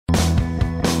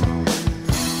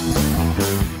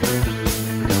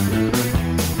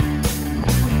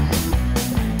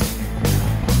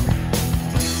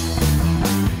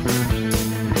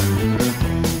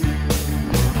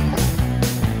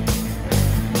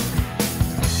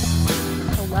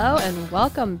Hello and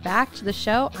welcome back to the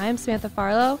show. I'm Samantha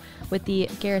Farlow with the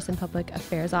Garrison Public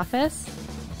Affairs Office.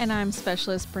 And I'm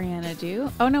Specialist Brianna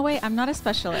Du. Oh, no, wait, I'm not a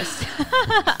specialist.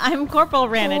 I'm Corporal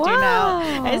Brianna Du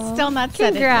now. It's still not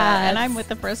said it yet. And I'm with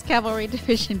the 1st Cavalry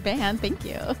Division Band. Thank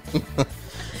you.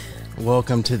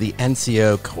 Welcome to the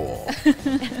NCO call.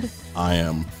 I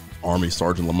am Army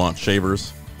Sergeant Lamont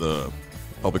Shavers, the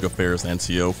Public Affairs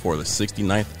NCO for the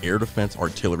 69th Air Defense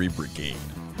Artillery Brigade.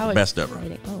 Best ever.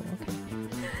 Oh, okay.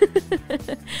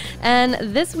 And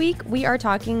this week we are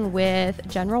talking with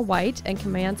General White and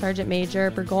Command Sergeant Major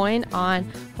Burgoyne on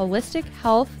holistic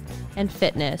health and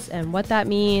fitness and what that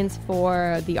means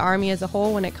for the Army as a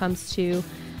whole when it comes to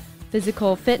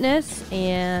physical fitness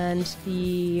and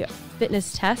the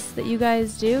fitness tests that you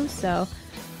guys do. So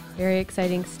very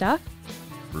exciting stuff.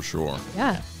 For sure.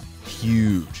 Yeah.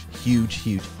 Huge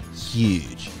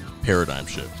paradigm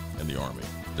shift in the Army,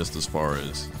 just as far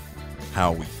as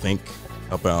how we think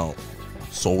about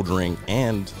soldiering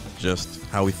and just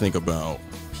how we think about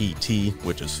PT,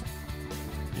 which is,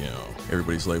 you know,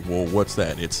 everybody's like, well, what's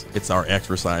that? It's our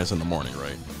exercise in the morning,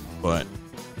 right? But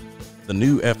the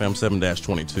new FM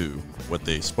 7-22, what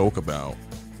they spoke about,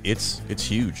 it's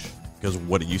huge, because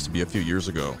what it used to be a few years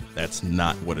ago, that's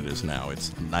not what it is now.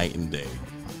 It's night and day.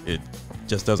 It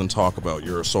just doesn't talk about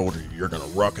you're a soldier, you're going to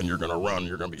ruck and you're going to run,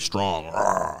 you're going to be strong.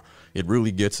 Rawr. It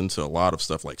really gets into a lot of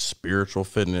stuff like spiritual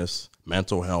fitness,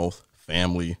 mental health,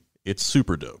 family. It's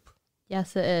super dope.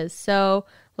 Yes, it is. So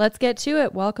let's get to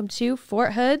it. Welcome to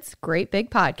Fort Hood's Great Big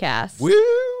Podcast. Woo!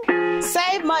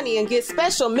 Save money and get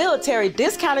special military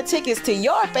discounted tickets to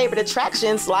your favorite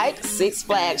attractions like Six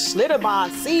Flags, Schlitterbahn,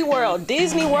 SeaWorld,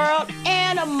 Disney World,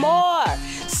 and more.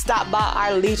 Stop by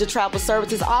our Leisure Travel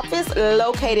Services office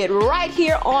located right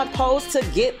here on post to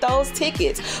get those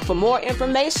tickets. For more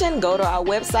information, go to our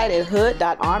website at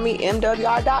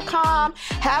hood.armymwr.com.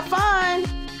 Have fun!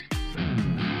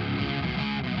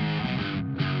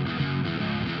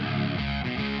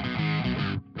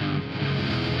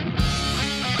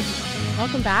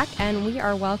 Welcome back, and we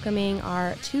are welcoming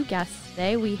our two guests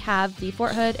today. We have the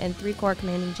Fort Hood and 3 Corps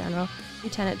Commanding General,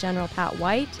 Lieutenant General Pat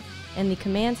White, and the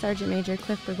Command Sergeant Major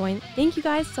Cliff Burgoyne. Thank you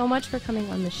guys so much for coming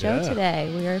on the show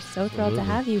today. We are so thrilled to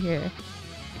have you here.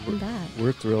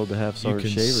 We're thrilled to have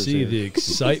Sergeant Shavers here. You can see the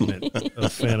excitement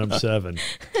of Phantom 7.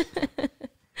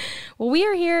 Well, we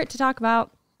are here to talk about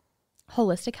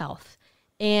holistic health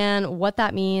and what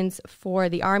that means for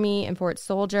the Army and for its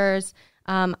soldiers.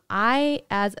 I,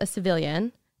 as a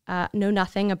civilian, know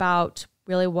nothing about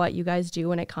really what you guys do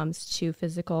when it comes to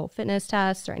physical fitness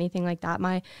tests or anything like that.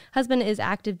 My husband is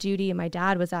active duty and my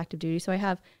dad was active duty, so I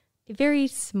have a very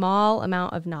small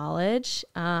amount of knowledge.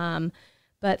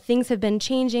 But things have been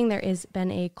changing. There has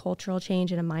been a cultural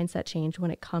change and a mindset change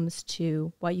when it comes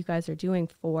to what you guys are doing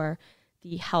for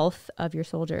the health of your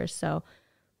soldiers. So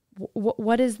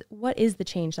what is the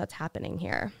change that's happening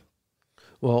here?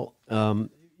 Well,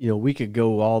 you know, we could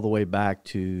go all the way back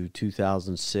to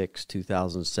 2006,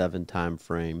 2007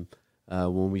 timeframe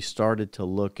when we started to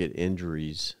look at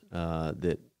injuries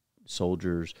that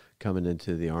soldiers coming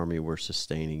into the Army were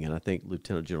sustaining. And I think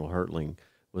Lieutenant General Hertling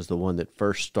was the one that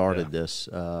first started this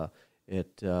at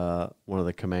one of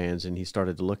the commands, and he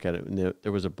started to look at it. And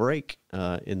there was a break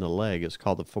in the leg. It's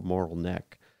called the femoral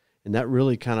neck. And that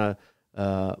really kind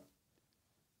of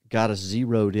got us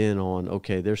zeroed in on,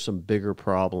 okay, there's some bigger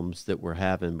problems that we're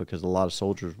having because a lot of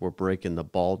soldiers were breaking the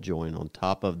ball joint on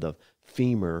top of the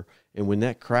femur. And when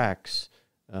that cracks,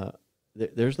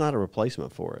 there's not a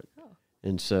replacement for it. Oh.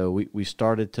 And so we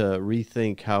started to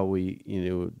rethink how we,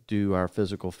 do our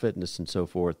physical fitness and so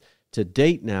forth. To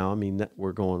date now, I mean,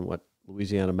 we're going,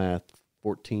 Louisiana math,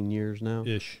 14 years now?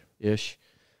 Ish.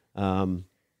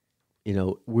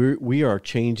 We are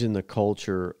changing the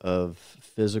culture of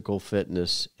physical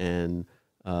fitness and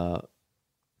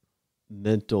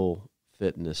mental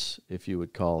fitness, if you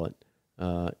would call it,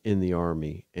 in the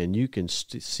Army. And you can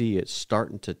see it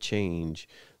starting to change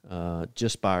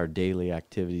just by our daily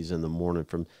activities in the morning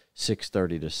from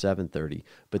 6:30 to 7:30.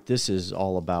 But this is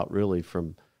all about really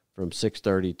from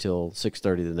 6:30 till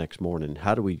 6:30 the next morning.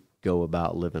 How do we go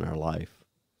about living our life?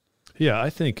 Yeah, I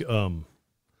think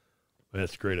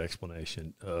that's a great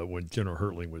explanation. When General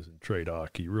Hertling was in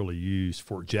TRADOC, he really used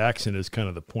Fort Jackson as kind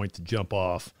of the point to jump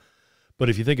off. But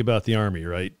if you think about the Army,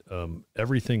 right,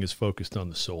 everything is focused on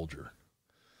the soldier.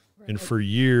 Right. And for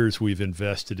years, we've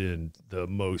invested in the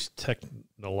most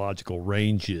technological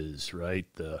ranges, right,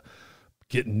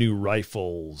 getting new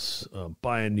rifles,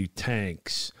 buying new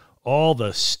tanks, all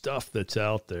the stuff that's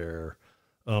out there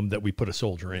that we put a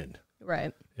soldier in.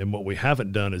 Right. And what we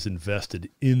haven't done is invested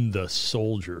in the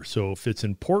soldier. So if it's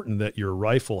important that your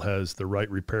rifle has the right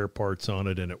repair parts on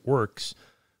it and it works,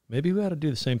 maybe we ought to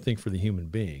do the same thing for the human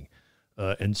being.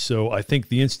 And so I think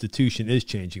the institution is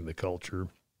changing the culture.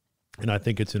 And I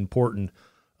think it's important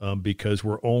because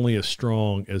we're only as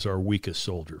strong as our weakest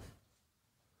soldier.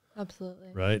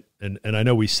 Absolutely. Right? And I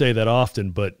know we say that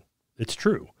often, but it's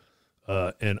true.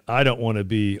 And I don't want to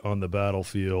be on the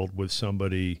battlefield with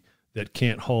somebody that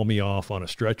can't haul me off on a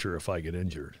stretcher if I get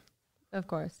injured. Of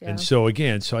course, yeah. And so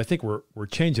again, I think we're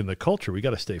changing the culture. We got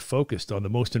to stay focused on the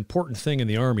most important thing in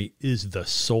the Army is the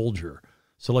soldier.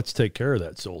 So let's take care of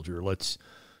that soldier. Let's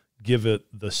give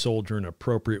the soldier an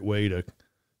appropriate way to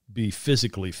be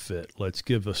physically fit. Let's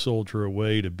give a soldier a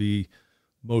way to be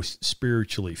most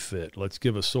spiritually fit. Let's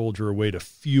give a soldier a way to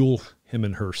fuel him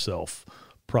and herself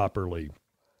properly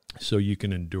so you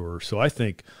can endure. So I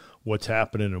think what's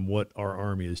happening and what our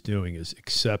Army is doing is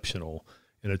exceptional,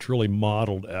 and it's really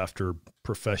modeled after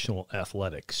professional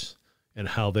athletics and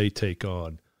how they take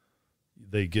on.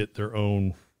 They get their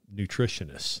own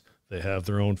nutritionists. They have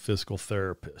their own physical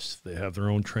therapists. They have their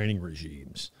own training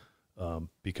regimes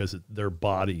because their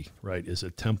body, right, is a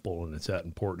temple, and it's that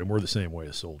important. And we're the same way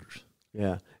as soldiers.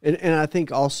 Yeah, and I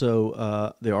think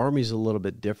also the Army's a little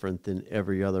bit different than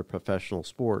every other professional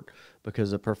sport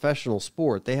because a professional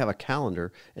sport, they have a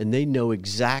calendar, and they know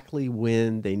exactly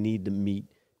when they need to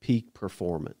meet peak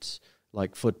performance.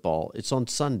 Like football, it's on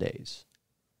Sundays.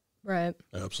 Right.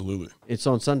 Absolutely. It's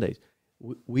on Sundays.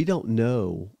 We don't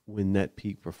know when that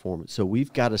peak performance. So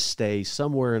we've got to stay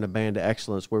somewhere in a band of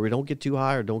excellence where we don't get too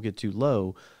high or don't get too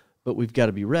low, but we've got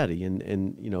to be ready.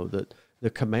 And you know, the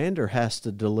commander has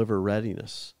to deliver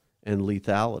readiness and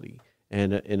lethality.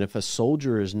 And if a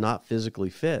soldier is not physically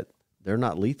fit, they're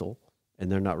not lethal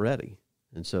and they're not ready.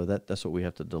 And so that's what we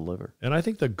have to deliver. And I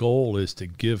think the goal is to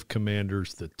give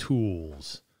commanders the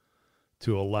tools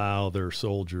to allow their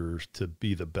soldiers to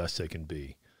be the best they can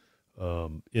be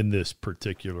in this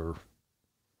particular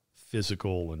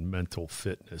physical and mental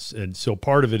fitness. And so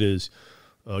part of it is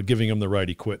giving them the right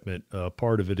equipment.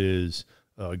 Part of it is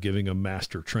giving them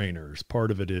master trainers. Part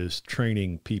of it is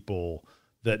training people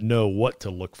that know what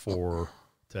to look for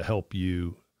to help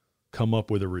you come up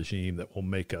with a regime that will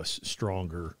make us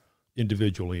stronger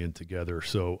individually and together.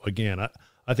 So again,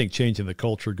 I think changing the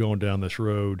culture, going down this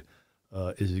road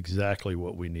is exactly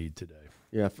what we need today.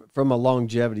 Yeah, from a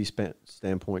longevity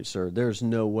standpoint, sir, there's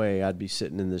no way I'd be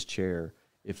sitting in this chair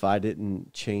if I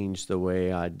didn't change the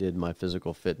way I did my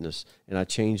physical fitness. And I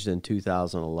changed in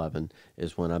 2011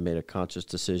 is when I made a conscious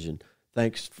decision.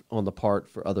 Thanks on the part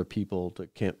for other people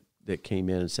that came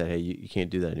in and said, hey, you can't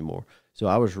do that anymore. So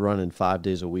I was running 5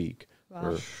 days a week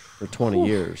for 20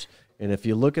 years. And if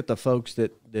you look at the folks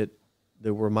that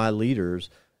were my leaders,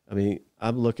 I mean,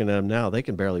 I'm looking at them now, they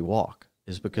can barely walk.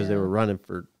 It's because they were running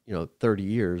for 30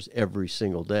 years every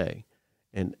single day.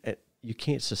 And you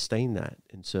can't sustain that.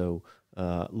 And so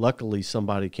luckily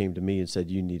somebody came to me and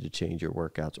said, you need to change your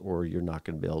workouts or you're not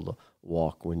going to be able to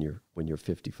walk when you're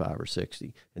 55 or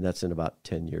 60. And that's in about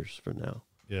 10 years from now.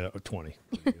 Yeah, or 20.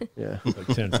 Yeah. Like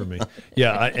 10 for me.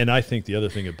 Yeah, and I think the other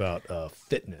thing about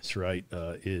fitness, right,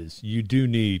 is you do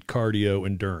need cardio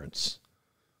endurance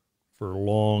for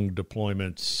long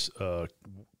deployments,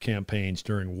 campaigns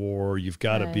during war. You've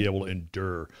got to be able to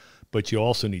endure. But you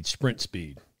also need sprint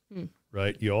speed,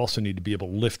 right? You also need to be able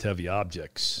to lift heavy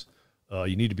objects.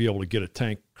 You need to be able to get a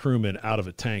tank crewman out of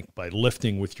a tank by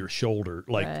lifting with your shoulder.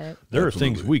 Like there are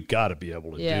things we got to be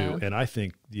able to do. And I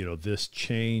think, this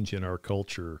change in our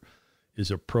culture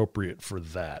is appropriate for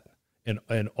that.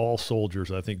 And all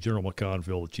soldiers, I think General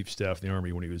McConville, the Chief of Staff of the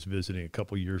Army, when he was visiting a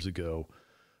couple of years ago,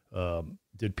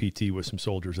 did PT with some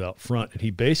soldiers out front. And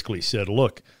he basically said,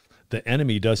 look, the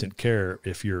enemy doesn't care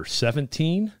if you're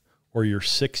 17 or you're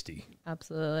 60.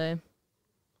 Absolutely.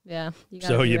 Yeah.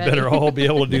 So you better all be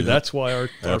able to do. That's why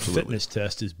our fitness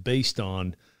test is based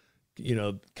on,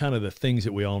 kind of the things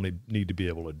that we all need to be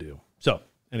able to do. So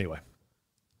anyway.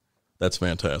 That's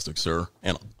fantastic, sir.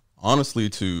 And honestly,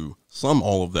 to sum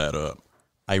all of that up,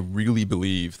 I really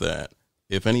believe that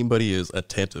if anybody is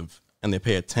attentive and they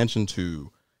pay attention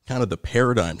to kind of the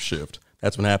paradigm shift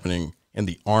that's been happening in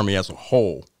the Army as a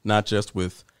whole, not just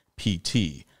with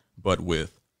PT, but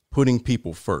with putting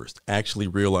people first, actually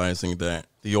realizing that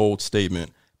the old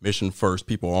statement, mission first,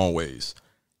 people always,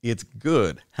 it's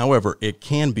good. However, it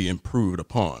can be improved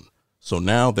upon. So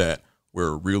now that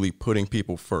we're really putting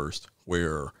people first,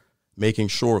 we're making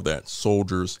sure that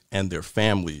soldiers and their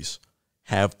families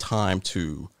have time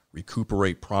to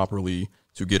recuperate properly,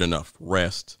 to get enough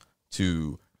rest,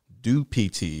 to do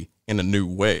PT in a new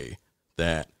way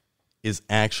that is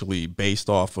actually based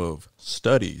off of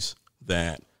studies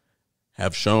that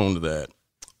have shown that,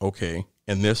 okay,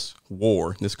 in this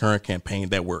war, this current campaign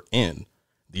that we're in,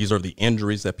 these are the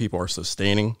injuries that people are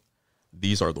sustaining.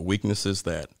 These are the weaknesses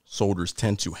that soldiers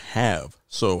tend to have.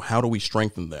 So how do we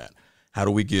strengthen that? How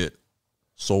do we get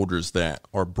soldiers that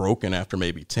are broken after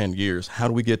maybe 10 years? How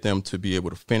do we get them to be able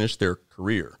to finish their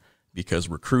career? Because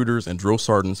recruiters and drill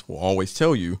sergeants will always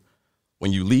tell you,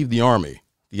 when you leave the Army,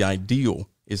 the ideal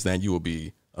is that you will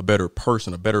be a better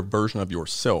person, a better version of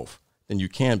yourself than you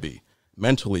can be.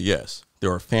 Mentally, yes,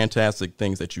 there are fantastic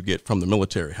things that you get from the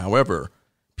military. However,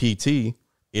 PT,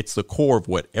 it's the core of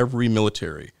what every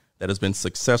military that has been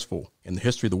successful in the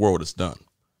history of the world has done.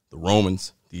 The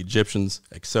Romans, the Egyptians,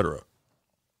 etc.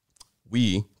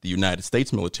 We, the United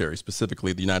States military,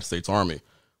 specifically the United States Army,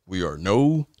 we are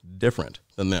no different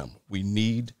than them. We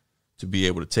need to be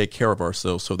able to take care of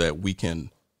ourselves so that we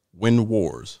can win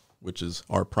wars, which is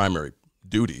our primary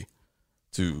duty,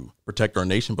 to protect our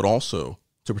nation, but also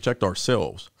to protect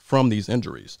ourselves from these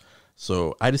injuries.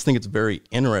 So I just think it's very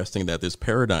interesting that this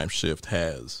paradigm shift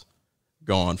has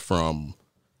gone from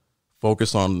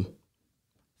focus on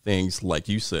things like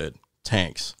you said,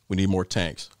 tanks, we need more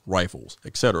tanks, rifles,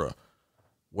 etc.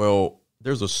 Well,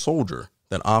 there's a soldier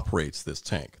that operates this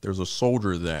tank. There's a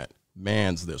soldier that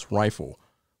mans this rifle.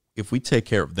 If we take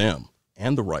care of them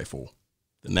and the rifle,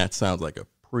 then that sounds like a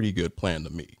pretty good plan to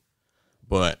me.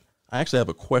 But I actually have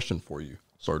a question for you,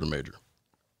 Sergeant Major.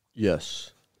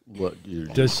 Yes.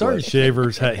 Does Sergeant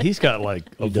Shavers he's got like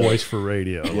a voice for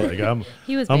radio. Like I'm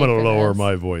going to lower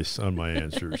my voice on my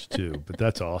answers too, but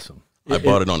that's awesome. I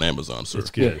bought it on Amazon, sir.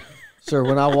 It's good. Yeah. Sir,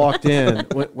 when I walked in,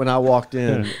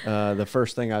 the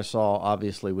first thing I saw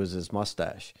obviously was his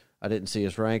mustache. I didn't see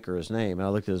his rank or his name, and I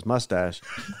looked at his mustache,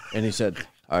 and he said,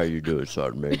 "How are you doing,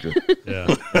 Sergeant Major?"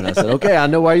 Yeah. And I said, "Okay, I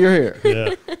know why you're here."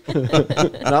 Yeah.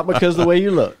 Not because of the way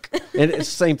you look. And it's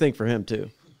the same thing for him too.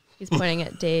 He's pointing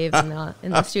at Dave in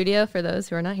the studio for those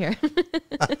who are not here.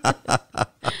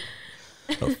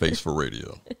 A face for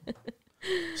radio.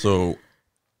 So,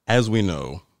 as we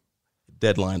know,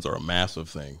 deadlines are a massive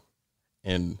thing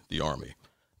in the Army.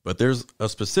 But there's a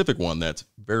specific one that's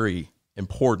very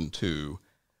important to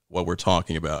what we're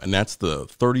talking about, and that's the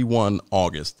 31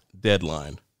 August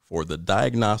deadline for the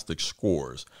diagnostic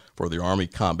scores for the Army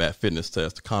Combat Fitness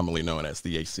Test, commonly known as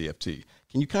the ACFT.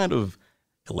 Can you kind of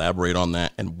elaborate on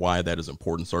that and why that is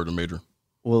important, Sergeant Major?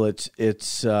 Well, it's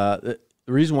the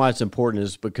reason why it's important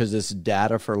is because it's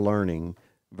data for learning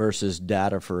versus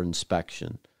data for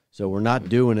inspection. So we're not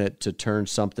doing it to turn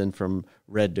something from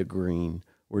red to green.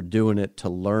 We're doing it to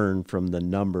learn from the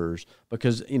numbers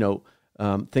because,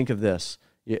 think of this.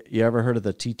 You ever heard of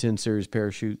the T10 series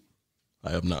parachute?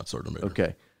 I have not, Sergeant Major.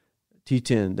 Okay.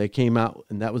 T10, they came out,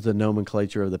 and that was the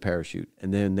nomenclature of the parachute.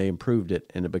 And then they improved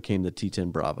it, and it became the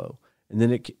T10 Bravo. And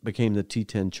then it became the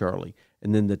T10 Charlie,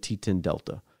 and then the T10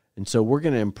 Delta. And so we're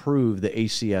going to improve the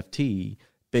ACFT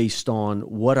based on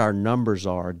what our numbers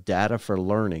are, data for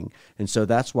learning. And so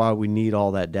that's why we need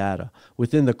all that data.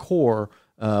 Within the Corps,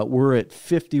 we're at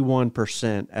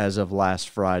 51% as of last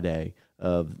Friday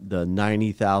of the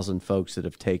 90,000 folks that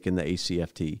have taken the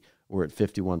ACFT. We're at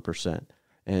 51%.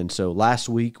 And so last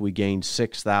week we gained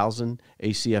 6,000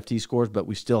 ACFT scores, but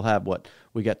we still have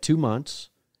we got 2 months,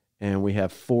 and we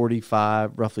have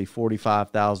roughly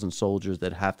 45,000 soldiers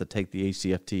that have to take the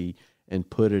ACFT and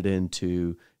put it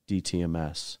into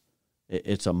DTMS.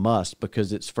 It's a must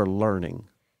because it's for learning.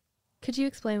 Could you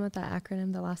explain what that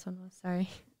acronym, the last one was? Sorry.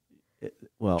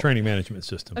 Training Management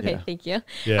System. Okay, thank you.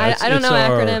 Yeah, I don't know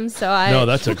acronyms, so No,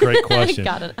 that's a great question.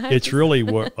 Got it. It's really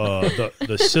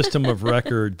the system of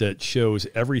record that shows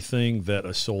everything that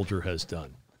a soldier has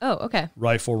done. Oh, okay.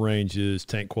 Rifle ranges,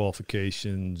 tank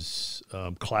qualifications,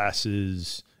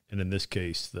 classes, and in this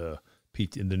case, the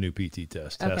new PT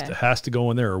test has to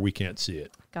go in there, or we can't see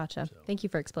it. Gotcha. So. Thank you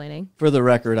for explaining. For the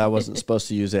record, I wasn't supposed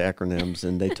to use the acronyms,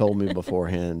 and they told me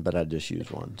beforehand, but I just used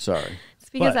one. Sorry. It's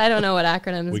because I don't know what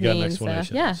acronyms we got mean. an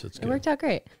explanation. So, yeah, it worked out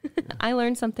great. I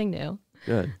learned something new.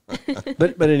 Good.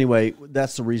 But anyway,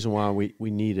 that's the reason why we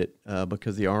need it,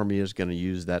 because the Army is going to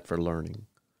use that for learning.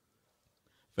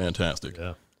 Fantastic.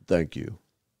 Yeah. Thank you.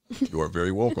 You are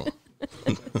very welcome.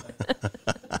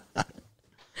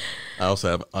 I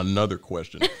also have another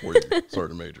question for you,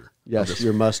 Sergeant Major. Yes,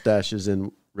 your mustache is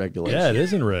in regulation. Yeah, it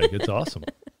is in reg. It's awesome.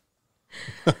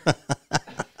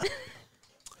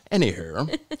 Anyhow,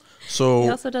 so he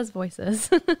also does voices.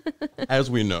 As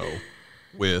we know,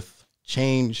 with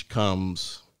change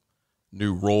comes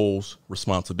new roles,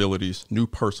 responsibilities, new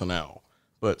personnel.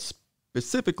 But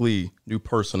specifically new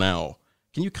personnel,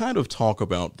 can you kind of talk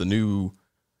about the new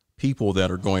people that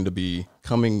are going to be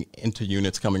coming into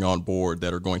units, coming on board,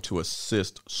 that are going to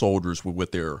assist soldiers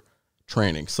with their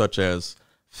training, such as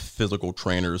physical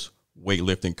trainers,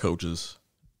 weightlifting coaches,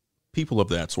 people of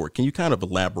that sort. Can you kind of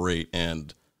elaborate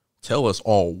and tell us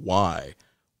all why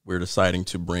we're deciding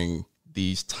to bring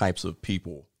these types of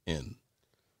people in?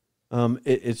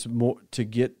 It's more to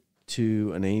get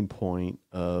to an aim point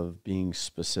of being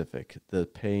specific, the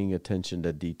paying attention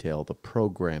to detail, the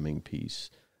programming piece.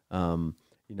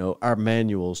 Our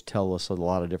manuals tell us a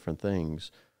lot of different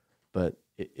things, but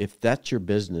if that's your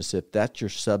business, if that's your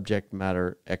subject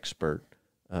matter expert,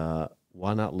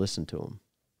 why not listen to them?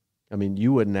 I mean,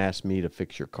 you wouldn't ask me to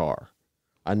fix your car.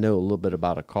 I know a little bit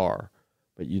about a car,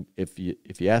 but if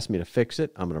you ask me to fix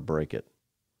it, I'm going to break it.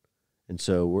 And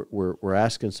so we're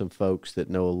asking some folks that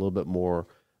know a little bit more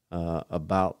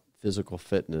about physical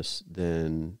fitness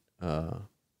than our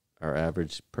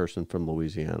average person from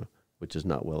Louisiana, which is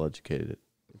not well educated,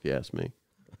 if you ask me.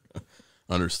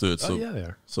 Understood. So yeah, they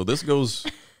are. So this goes.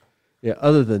 Yeah,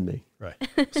 other than me. Right.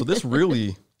 So this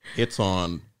really hits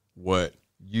on what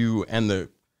you and the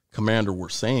commander were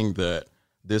saying, that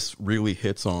this really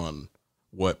hits on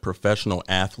what professional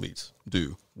athletes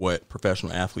do, what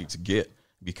professional athletes get,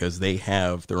 because they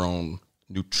have their own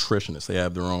nutritionist. They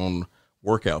have their own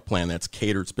workout plan that's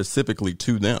catered specifically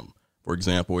to them. For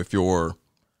example, if you're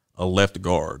a left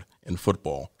guard in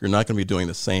football, you're not going to be doing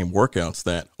the same workouts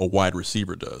that a wide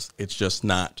receiver does. It's just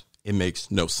not, it makes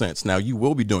no sense. Now, you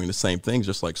will be doing the same things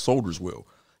just like soldiers will.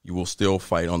 You will still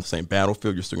fight on the same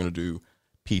battlefield. You're still going to do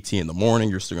PT in the morning.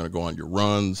 You're still going to go on your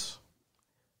runs,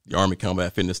 the Army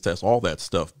Combat Fitness Test, all that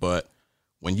stuff. But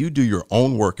when you do your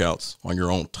own workouts on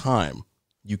your own time,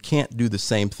 you can't do the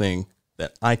same thing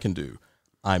that I can do.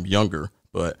 I'm younger,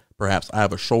 but perhaps I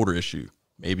have a shoulder issue.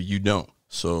 Maybe you don't.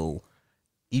 So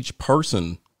each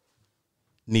person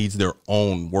needs their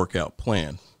own workout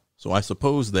plan. So I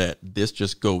suppose that this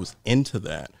just goes into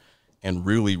that and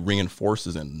really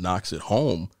reinforces and knocks it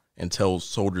home and tells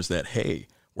soldiers that, hey,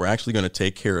 we're actually going to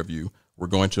take care of you. We're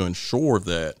going to ensure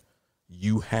that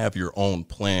you have your own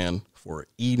plan for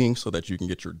eating so that you can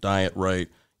get your diet right,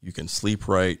 you can sleep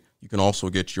right, you can also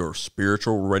get your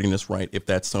spiritual readiness right if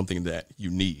that's something that you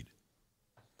need.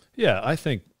 Yeah, I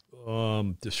think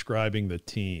describing the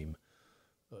team,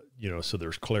 so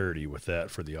there's clarity with that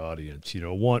for the audience.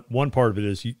 One part of it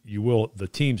is the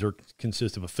teams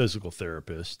consist of a physical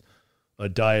therapist, a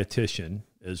dietitian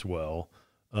as well.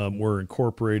 We're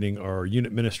incorporating our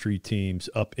unit ministry teams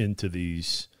up into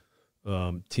these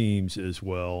teams as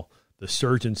well. The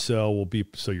surgeon cell will be,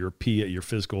 so your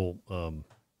physical,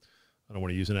 I don't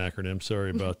want to use an acronym, sorry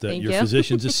about that. Your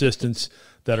physician's assistants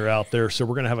that are out there. So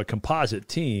we're going to have a composite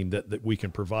team that we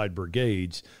can provide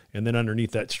brigades. And then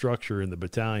underneath that structure in the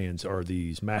battalions are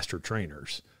these master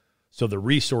trainers. So the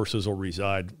resources will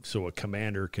reside so a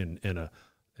commander can and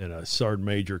a sergeant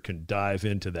major can dive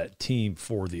into that team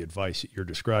for the advice that you're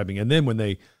describing. And then when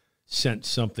they sense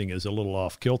something is a little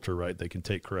off kilter, right, they can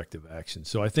take corrective action.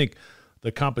 So I think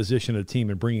the composition of the team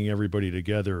and bringing everybody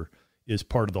together is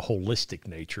part of the holistic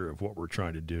nature of what we're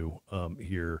trying to do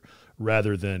here,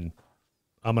 rather than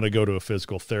I'm going to go to a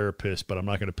physical therapist, but I'm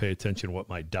not going to pay attention to what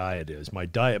my diet is. My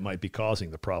diet might be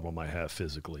causing the problem I have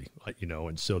physically,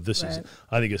 and so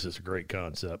I think this is a great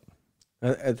concept.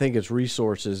 I think it's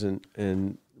resources,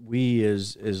 and we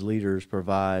as leaders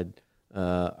provide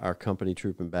our company,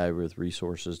 troop, and battery with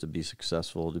resources to be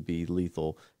successful, to be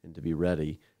lethal, and to be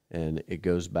ready. And it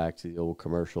goes back to the old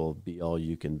commercial, be all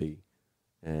you can be.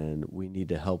 And we need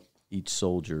to help each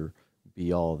soldier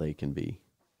be all they can be.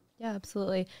 Yeah,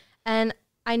 absolutely. And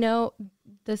I know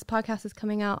this podcast is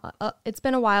coming out. It's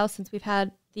been a while since we've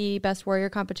had the Best Warrior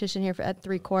competition here at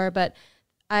 3 Corps, but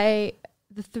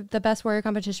the Best Warrior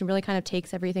competition really kind of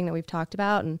takes everything that we've talked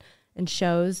about and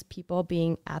shows people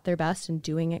being at their best and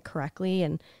doing it correctly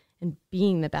and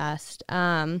being the best.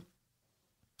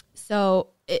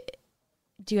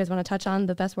 Do you guys want to touch on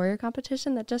the Best Warrior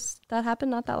competition that happened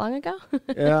not that long ago?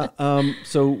 Yeah.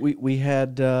 So we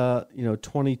had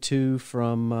 22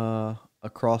 from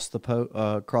across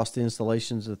the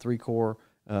installations of 3 Corps.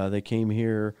 They came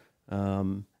here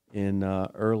in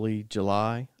early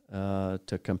July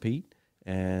to compete,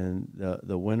 and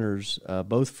the winners,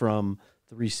 both from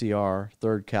 3CR,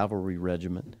 3rd Cavalry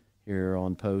Regiment here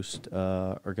on post,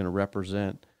 are going to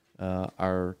represent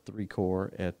our 3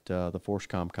 Corps at the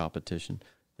ForceCom competition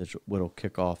that will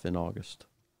kick off in August.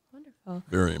 Wonderful.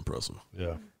 Very impressive.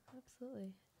 Yeah.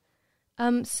 Absolutely.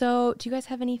 So do you guys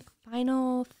have any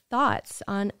final thoughts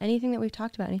on anything that we've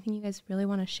talked about? Anything you guys really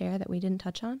want to share that we didn't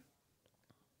touch on?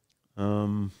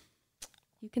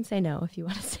 You can say no if you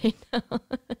want to say no.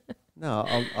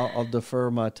 No, I'll defer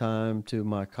my time to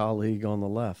my colleague on the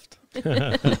left.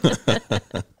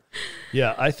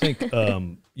 Yeah, I think,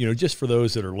 just for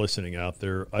those that are listening out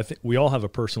there, I think we all have a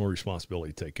personal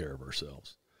responsibility to take care of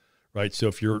ourselves, right? So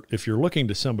if you're looking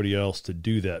to somebody else to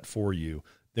do that for you,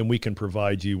 then we can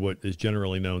provide you what is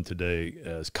generally known today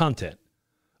as content.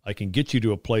 I can get you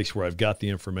to a place where I've got the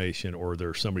information or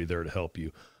there's somebody there to help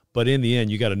you. But in the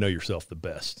end, you got to know yourself the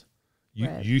best.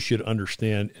 You should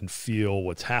understand and feel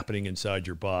what's happening inside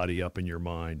your body, up in your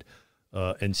mind,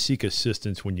 and seek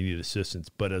assistance when you need assistance.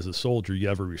 But as a soldier, you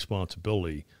have a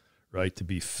responsibility, right, to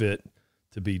be fit,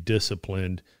 to be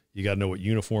disciplined. You got to know what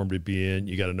uniform to be in.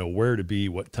 You got to know where to be,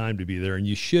 what time to be there. And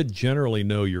you should generally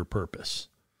know your purpose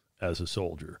as a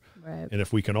soldier. Right. And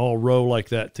if we can all row like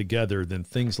that together, then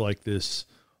things like this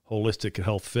holistic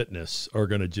health fitness are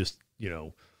going to just,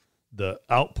 the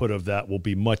output of that will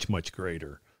be much, much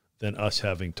greater than us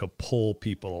having to pull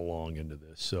people along into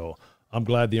this. So I'm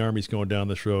glad the Army's going down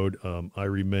this road. I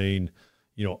remain,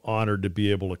 honored to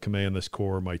be able to command this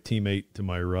corps. My teammate to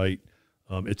my right,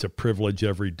 it's a privilege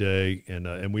every day,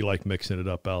 and we like mixing it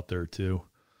up out there too,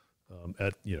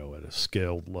 at a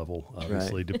scaled level,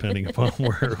 obviously, depending upon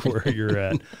where you're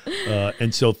at.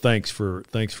 And so thanks for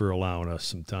allowing us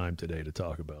some time today to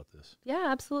talk about this. Yeah,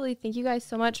 absolutely. Thank you guys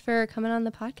so much for coming on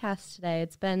the podcast today.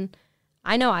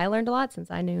 I know I learned a lot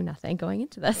since I knew nothing going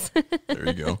into this. There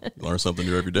you go. You learn something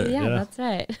new every day. Yeah, that's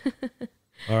right.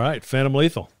 All right, Phantom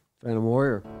Lethal. Phantom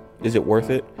Warrior. Is it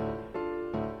worth it?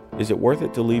 Is it worth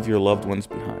it to leave your loved ones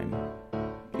behind?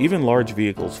 Even large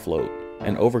vehicles float,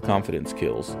 and overconfidence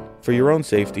kills. For your own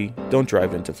safety, don't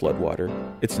drive into floodwater.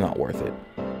 It's not worth it.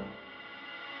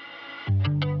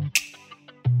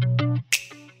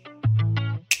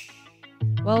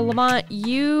 Well, Lamont,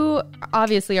 you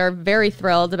obviously are very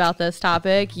thrilled about this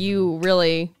topic. You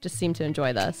really just seem to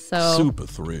enjoy this. So super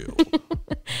thrilled.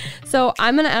 So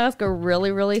I'm going to ask a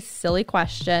really, really silly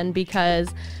question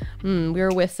because we were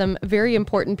with some very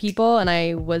important people, and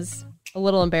I was a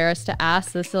little embarrassed to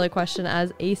ask this silly question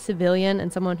as a civilian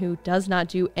and someone who does not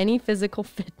do any physical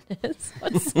fitness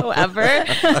whatsoever.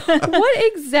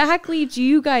 What exactly do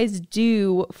you guys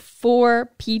do for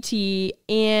PT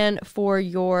and for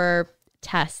your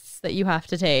tests that you have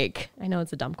to take? I know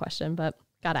it's a dumb question, but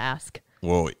gotta ask.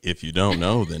 Well, if you don't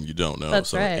know, then you don't know. That's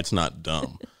so right. It's not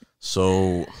dumb.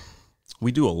 So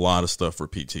we do a lot of stuff for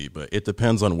PT, but it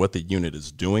depends on what the unit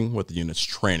is doing, what the unit's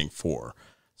training for.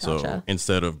 Gotcha. So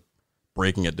instead of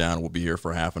breaking it down, we'll be here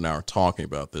for half an hour talking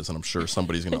about this, and I'm sure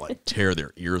somebody's going to tear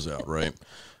their ears out, right?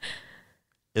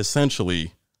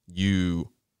 Essentially, you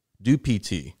do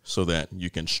PT so that you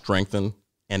can strengthen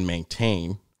and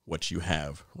maintain what you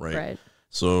have, right?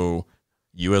 So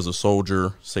you as a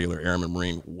soldier, sailor, airman,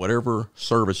 Marine, whatever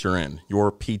service you're in, your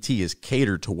PT is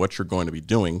catered to what you're going to be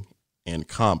doing in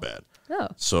combat. Oh.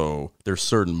 So there's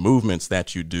certain movements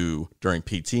that you do during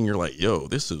PT, and you're like, yo,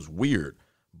 this is weird.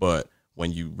 But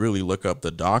when you really look up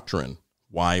the doctrine,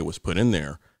 why it was put in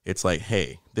there, it's like,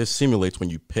 hey, this simulates when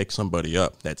you pick somebody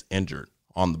up that's injured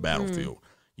on the battlefield.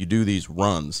 You do these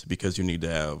runs because you need to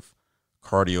have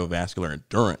cardiovascular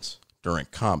endurance during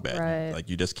combat. Right. Like,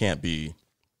 you just can't be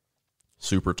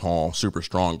super tall, super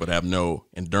strong, but have no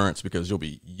endurance because you'll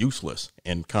be useless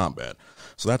in combat.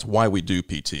 So that's why we do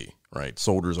PT, right?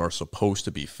 Soldiers are supposed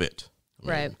to be fit. I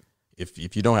mean, Right.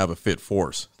 If you don't have a fit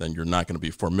force, then you're not going to be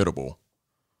formidable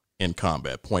in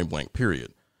combat, point blank,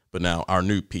 period. But now our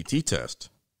new PT test,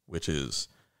 which is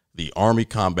the Army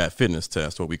Combat Fitness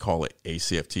Test, what we call it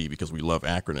ACFT because we love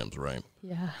acronyms, right?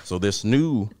 Yeah. So this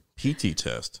new PT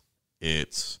test,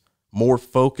 it's more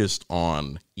focused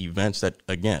on events that,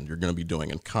 again, you're going to be doing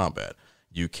in combat.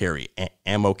 You carry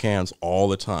ammo cans all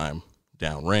the time,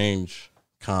 downrange,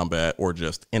 combat, or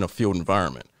just in a field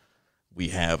environment. We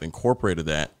have incorporated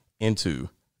that into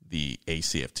the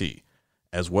ACFT,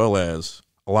 as well as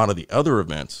a lot of the other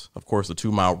events. Of course, the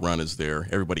 2-mile run is there.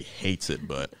 Everybody hates it,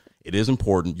 but it is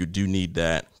important. You do need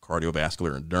that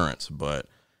cardiovascular endurance, but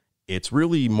it's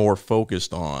really more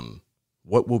focused on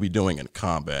what we'll be doing in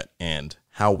combat and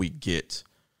how we get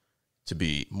to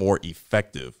be more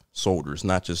effective soldiers,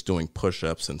 not just doing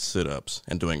push-ups and sit-ups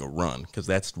and doing a run, because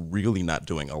that's really not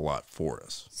doing a lot for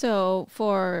us. So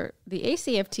for the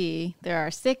ACFT, there are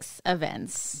 6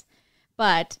 events,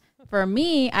 but for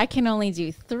me, I can only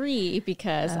do 3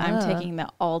 because I'm taking the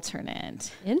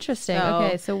alternate. Interesting. So-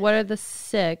 Okay, so what are the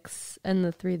 6 and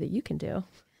the 3 that you can do?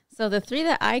 So the 3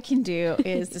 that I can do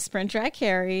is the sprint track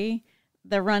carry,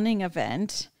 the running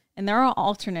event, and there are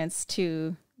alternates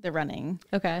to the running.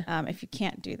 Okay. If you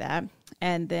can't do that,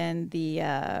 and then the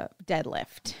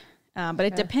deadlift. But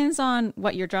it depends on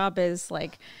what your job is.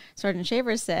 Like Sergeant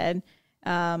Shaver said,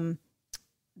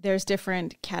 there's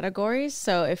different categories.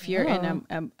 So if you're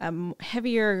in a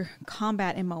heavier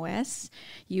combat MOS,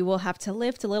 you will have to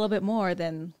lift a little bit more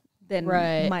than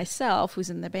myself, who's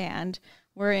in the band.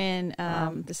 We're in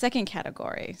the second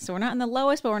category. So we're not in the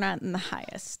lowest, but we're not in the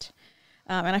highest.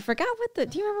 And I forgot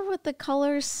do you remember what the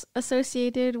colors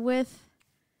associated with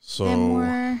them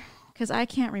were? Because I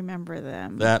can't remember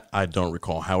them. That I don't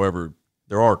recall. However,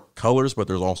 there are colors, but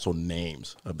there's also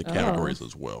names of the categories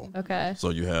as well. Okay. So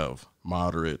you have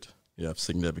moderate, you have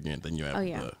significant, then you have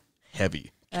the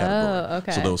heavy category. Oh,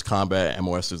 okay. So those combat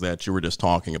MOSs that you were just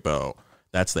talking about,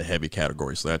 that's the heavy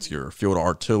category. So that's your field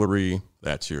artillery,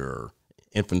 that's your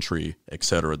infantry,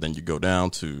 etc. Then you go down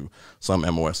to some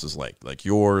MOSs like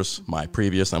yours, my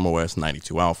previous MOS,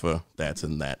 92 Alpha, that's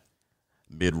in that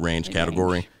mid-range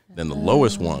category. Then the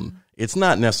lowest one, it's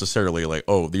not necessarily like,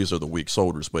 oh, these are the weak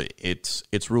soldiers, but it's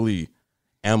really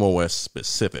MOS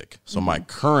specific. So my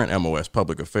current MOS,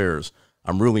 public affairs,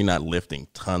 I'm really not lifting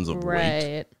tons of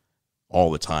weight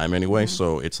all the time anyway.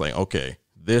 So it's like, okay,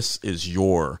 this is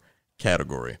your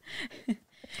category.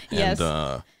 Yes.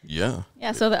 And,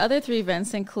 Yeah, so the other 3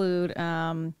 events include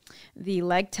the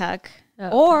leg tuck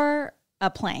or a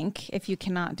plank if you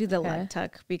cannot do the leg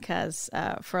tuck, because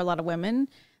for a lot of women,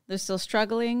 they're still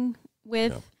struggling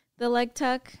with the leg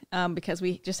tuck because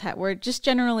we're just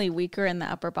generally weaker in the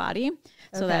upper body.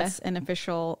 So that's an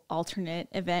official alternate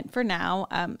event for now.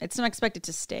 It's not expected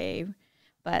to stay,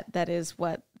 but that is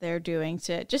what they're doing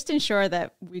to just ensure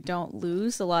that we don't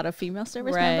lose a lot of female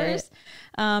service members.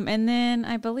 And then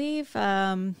I believe,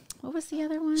 what was the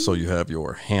other one? So you have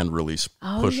your hand release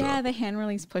push-up. Oh, yeah, the hand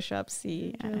release push-ups.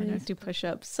 See, I don't do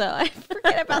push-ups, so I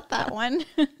forget about that one.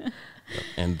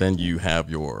 And then you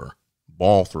have your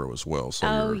ball throw as well.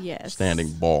 So your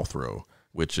standing ball throw,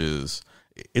 which is,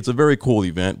 it's a very cool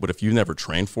event, but if you never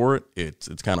trained for it, it's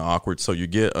kind of awkward. So you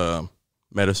get a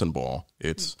medicine ball.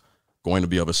 It's going to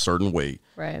be of a certain weight,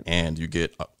 and you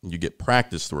get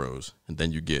practice throws, and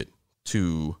then you get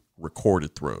 2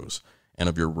 recorded throws. And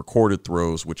of your recorded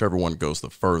throws, whichever one goes the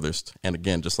furthest, and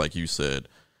again, just like you said,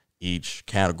 each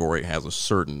category has a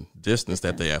certain distance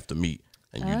that they have to meet,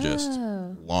 and you just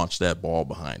launch that ball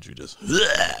behind you. Just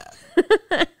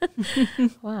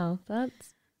wow,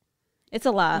 it's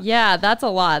a lot. Yeah, that's a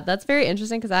lot. That's very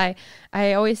interesting because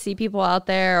I always see people out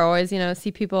there, always,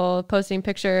 see people posting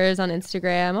pictures on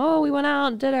Instagram. Oh, we went out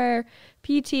and did our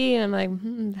PT. And I'm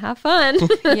like, have fun.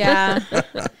 Yeah.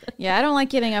 Yeah, I don't like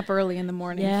getting up early in the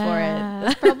morning for it.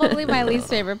 That's probably my least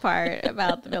favorite part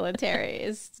about the military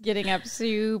is getting up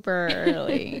super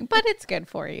early. But it's good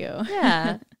for you.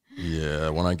 Yeah. Yeah,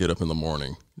 when I get up in the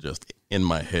morning, just in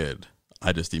my head,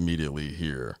 I just immediately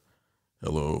hear,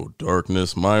 "Hello,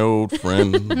 darkness, my old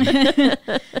friend."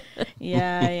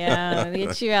 Yeah.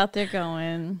 Get you out there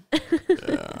going.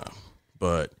 Yeah.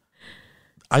 But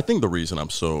I think the reason I'm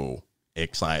so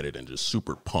excited and just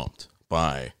super pumped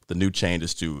by the new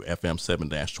changes to FM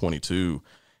 7-22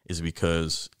 is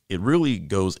because it really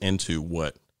goes into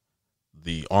what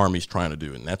the Army's trying to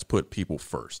do, and that's put people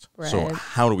first. So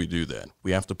how do we do that?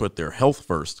 We have to put their health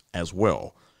first as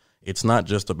well. It's not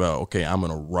just about, okay, I'm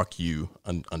going to ruck you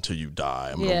until you die.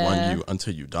 I'm going to run you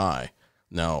until you die.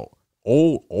 Now,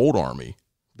 old Army,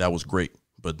 that was great.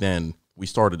 But then we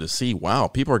started to see, wow,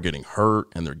 people are getting hurt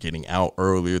and they're getting out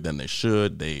earlier than they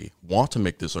should. They want to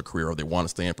make this a career, or they want to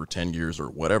stay in for 10 years or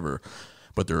whatever,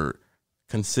 but they're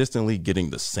consistently getting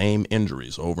the same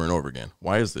injuries over and over again.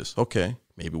 Why is this? Okay,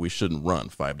 maybe we shouldn't run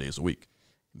 5 days a week.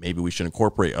 Maybe we should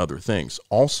incorporate other things.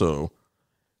 Also,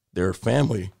 their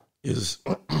family is,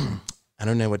 I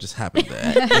don't know what just happened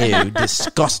there. Ew,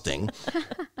 disgusting.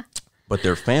 But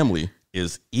their family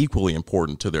is equally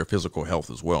important to their physical health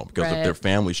as well, because if their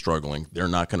family's struggling, they're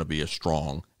not going to be as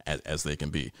strong as they can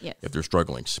be. Yes. If they're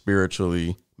struggling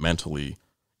spiritually, mentally,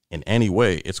 in any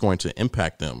way, it's going to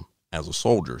impact them as a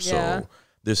soldier. So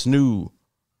this new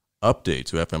update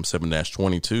to FM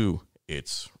 7-22,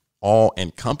 it's all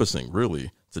encompassing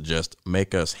really to just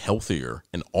make us healthier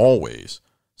in all ways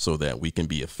so that we can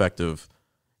be effective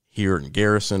here in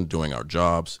garrison doing our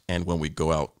jobs. And when we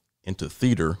go out into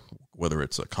theater, whether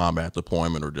it's a combat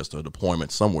deployment or just a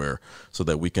deployment somewhere, so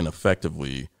that we can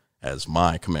effectively, as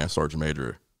my command sergeant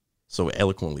major so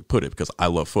eloquently put it, because I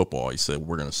love football, he said,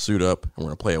 we're going to suit up and we're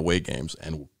going to play away games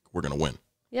and we're going to win.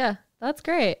 Yeah, that's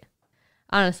great.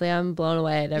 Honestly, I'm blown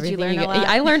away at everything. Did you learn a lot?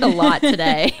 I learned a lot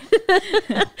today.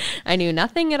 I knew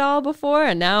nothing at all before,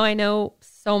 and now I know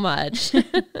so much.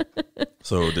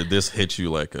 So did this hit you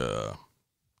like a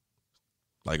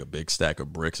big stack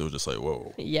of bricks? It was just like,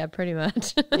 whoa. Yeah, pretty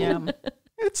much. Yeah.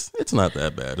 It's not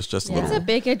that bad. It's just It's a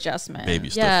big adjustment. Baby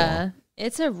stuff on.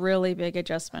 It's a really big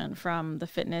adjustment from the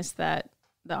fitness that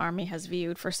the Army has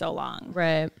viewed for so long.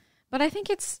 Right. But I think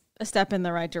it's a step in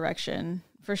the right direction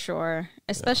for sure,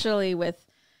 especially with,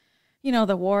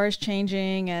 the war is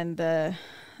changing and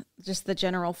just the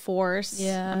general force.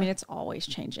 Yeah. I mean, it's always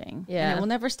changing. Yeah. And it will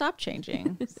never stop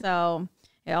changing. So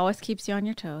it always keeps you on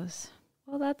your toes.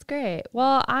 Well, that's great.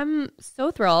 Well, I'm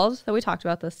so thrilled that we talked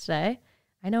about this today.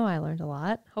 I know I learned a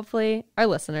lot. Hopefully our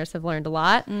listeners have learned a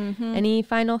lot. Mm-hmm. Any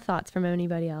final thoughts from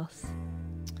anybody else?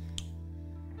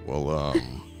 Well,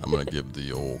 I'm going to give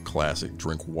the old classic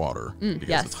drink water because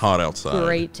yes. it's hot outside.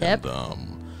 Great tip.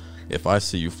 And, if I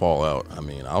see you fall out, I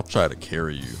mean, I'll try to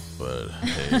carry you, but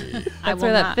hey, that's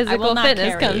where that physical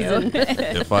fitness comes in.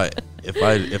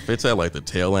 if it's at like the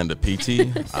tail end of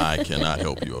PT, I cannot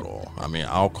help you at all. I mean,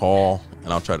 I'll call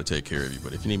and I'll try to take care of you,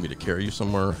 but if you need me to carry you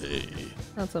somewhere, hey,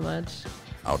 not so much.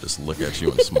 I'll just look at you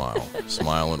and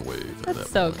smile and wave. That's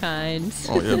so kind.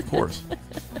 Oh yeah, of course.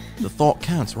 The thought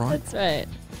counts, right? That's right.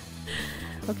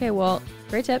 Okay, well,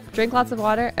 great tip. Drink lots of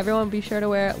water. Everyone be sure to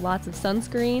wear lots of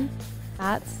sunscreen,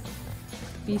 hats.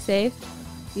 Be safe.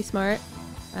 Be smart.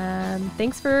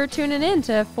 Thanks for tuning in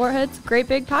to Fort Hood's Great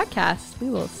Big Podcast.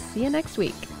 We will see you next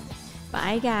week.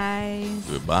 Bye, guys.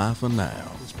 Goodbye for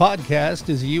now. This podcast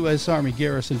is a U.S. Army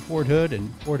Garrison Fort Hood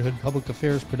and Fort Hood Public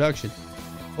Affairs production.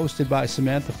 Hosted by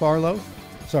Samantha Farlow,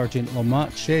 Sergeant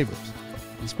Lamont Shavers,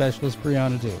 and Specialist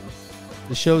Brianna Du.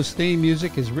 The show's theme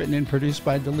music is written and produced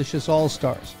by Delicious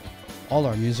Allstars. All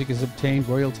our music is obtained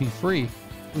royalty-free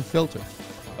through Filter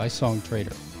by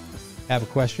Songtrader. Have a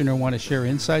question or want to share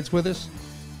insights with us?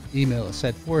 Email us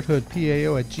at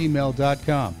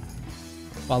forthoodpao@gmail.com.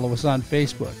 Follow us on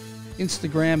Facebook,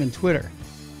 Instagram, and Twitter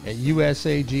at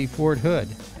USAG Fort Hood,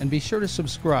 and be sure to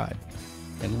subscribe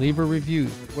and leave a review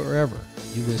wherever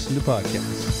you listen to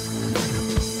podcasts.